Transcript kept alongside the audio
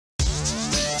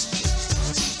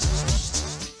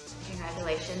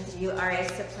You are a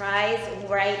surprise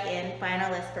write-in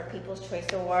finalist for People's Choice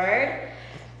Award.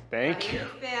 Thank you. How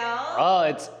do you feel?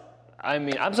 Oh, I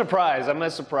mean, I'm surprised. I'm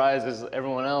as surprised as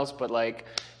everyone else, but like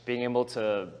being able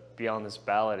to be on this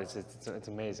ballot, it's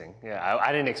amazing. Yeah,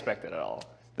 I didn't expect it at all.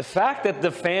 The fact that the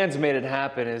fans made it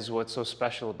happen is what's so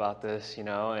special about this, you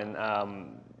know,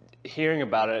 and hearing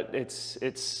about it,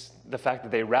 it's the fact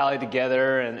that they rallied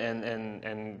together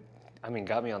and I mean,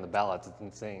 got me on the ballot. It's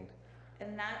insane.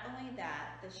 And not only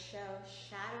that, the show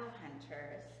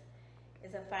Shadowhunters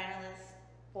is a finalist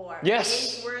for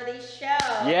Yes. Worthy Show.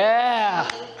 Yeah.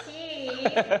 18.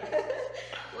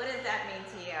 What does that mean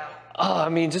to you? I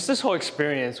mean, just this whole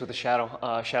experience with the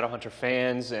Shadowhunter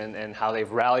fans and how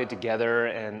they've rallied together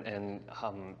and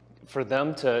for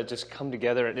them to just come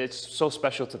together, it's so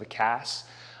special to the cast,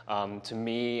 to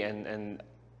me, and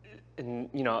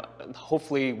you know,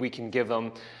 hopefully we can give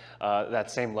them that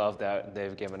same love that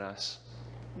they've given us.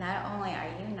 Not only are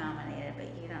you nominated, but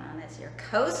you don't know this, your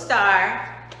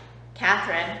co-star,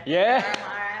 Catherine. Yeah.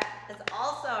 Is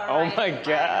also a Oh my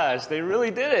gosh, they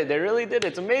really did it. They really did it.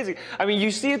 It's amazing. I mean,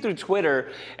 you see it through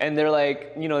Twitter, and they're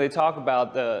like, you know, they talk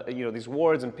about the, you know, these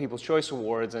awards and People's Choice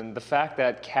Awards, and the fact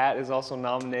that Kat is also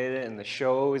nominated, and the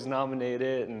show is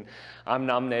nominated, and I'm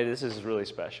nominated. This is really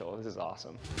special. This is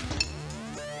awesome.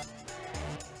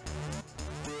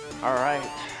 All right.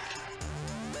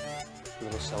 A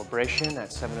little celebration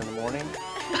at 7 in the morning.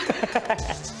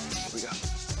 Here we go.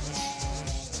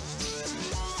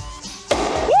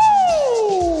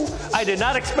 I did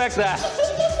not expect that.